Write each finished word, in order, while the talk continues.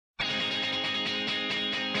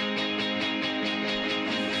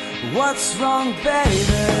What's wrong, baby?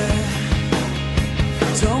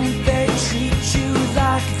 Don't they treat you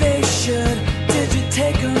like they should? Did you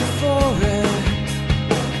take them for it?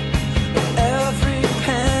 Every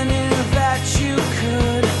penny that you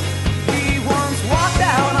could. We once walked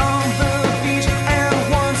out on the beach, and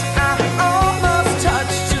once I almost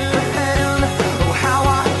touched your hand. Oh, how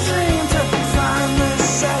I dreamed to finally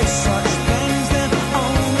say such things, then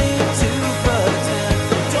only to pretend.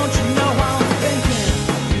 Don't you know I'm thinking?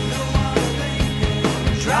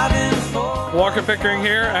 Driving for Walker Pickering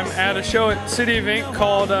here. I'm at a show at City of Ink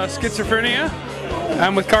called Schizophrenia.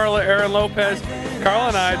 I'm with Carla Aaron Lopez. Carla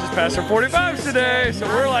and I just passed our 45s today, so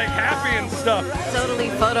we're like happy and stuff. Totally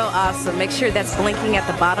photo awesome. Make sure that's blinking at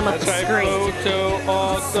the bottom of the screen. Photo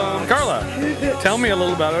awesome. Carla, tell me a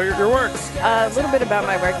little about your work. A little bit about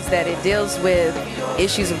my work is that it deals with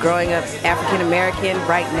issues of growing up African American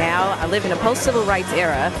right now. I live in a post-civil rights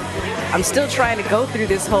era. I'm still trying to go through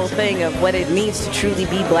this whole thing of what it means to truly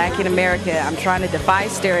be black in America. I'm trying to defy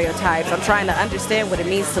stereotypes. I'm trying to understand what it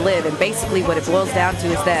means to live. And basically what it boils down to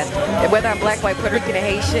is that whether I'm black, white, Puerto Rican, or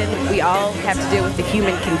Haitian, we all have to deal with the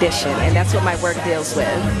human condition. And that's what my work deals with.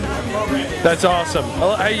 That's awesome.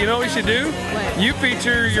 Well, hey, you know what we should do? What? You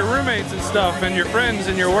feature your roommates and stuff and your friends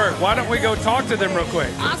in your work. Why don't we go talk to them real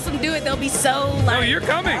quick? Awesome. Do it. They'll be so like... Oh, you're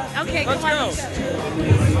coming. Okay, let's go.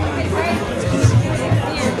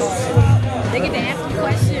 They get to ask you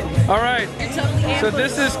questions. All right. You're totally So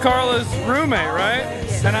this is Carla's roommate, right?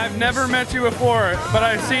 Yes. And I've never met you before, but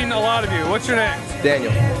I've seen a lot of you. What's your name?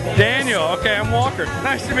 Daniel. Daniel. Okay, I'm Walker.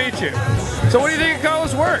 Nice to meet you. So what do you think of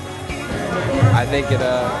Carla's work? I think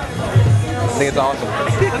it's awesome.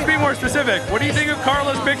 Let's be more specific. What do you think of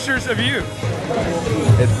Carla's pictures of you?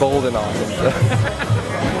 It's bold and awesome.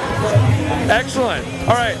 Excellent.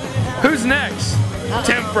 All right. Who's next?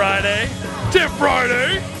 Tim Friday. Tim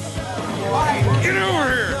Friday. Get over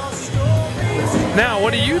here. Now,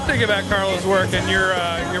 what do you think about Carla's work and your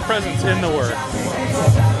presence in the work?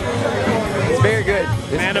 It's very good.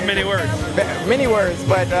 Man of many words. Many words,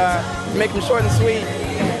 but to make them short and sweet,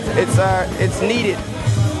 it's needed.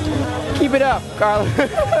 Keep it up, Carla.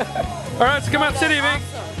 All right, so come out City of Ink.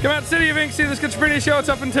 Come out City of Ink, see the Schizophrenia show. It's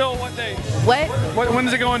up until what date? What? When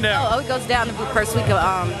is it going down? Oh, it goes down the first week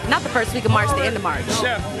of, not the first week of March, the end of March.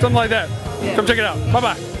 Yeah, something like that. Yeah. Come check it out.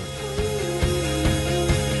 Bye-bye.